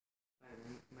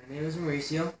name is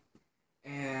Mauricio,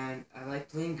 and I like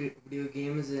playing video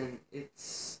games, and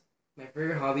it's my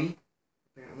favorite hobby,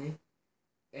 apparently.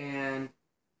 And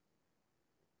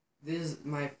this is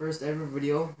my first ever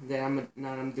video that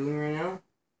I'm doing right now,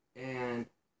 and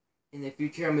in the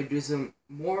future I'm gonna do some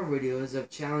more videos of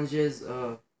challenges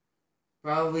of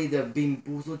probably the Bean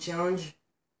Boozled challenge,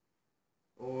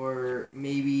 or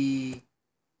maybe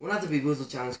not the Bean Boozled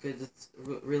challenge because it's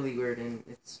really weird and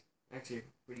it's actually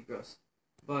pretty gross,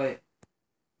 but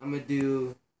I'm gonna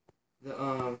do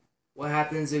the what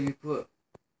happens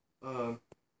um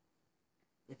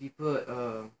if you put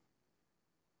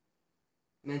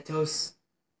Mentos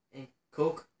and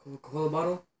Coca-Cola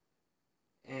bottle,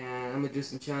 and I'm gonna do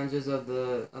some challenges of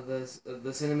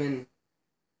the cinnamon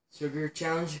sugar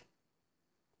challenge,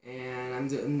 and I'm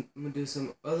gonna do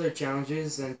some other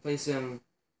challenges and play some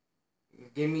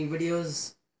gaming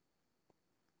videos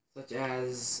such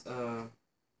as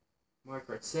Mario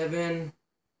Kart 7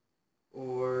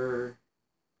 or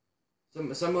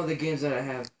some other games that I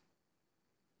have.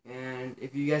 And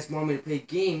if you guys want me to play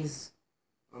games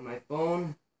on my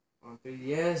phone, on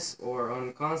 3DS, or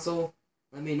on console,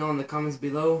 let me know in the comments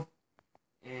below.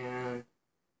 And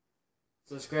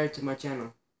subscribe to my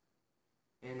channel.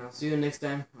 And I'll see you next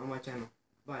time on my channel.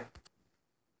 Bye.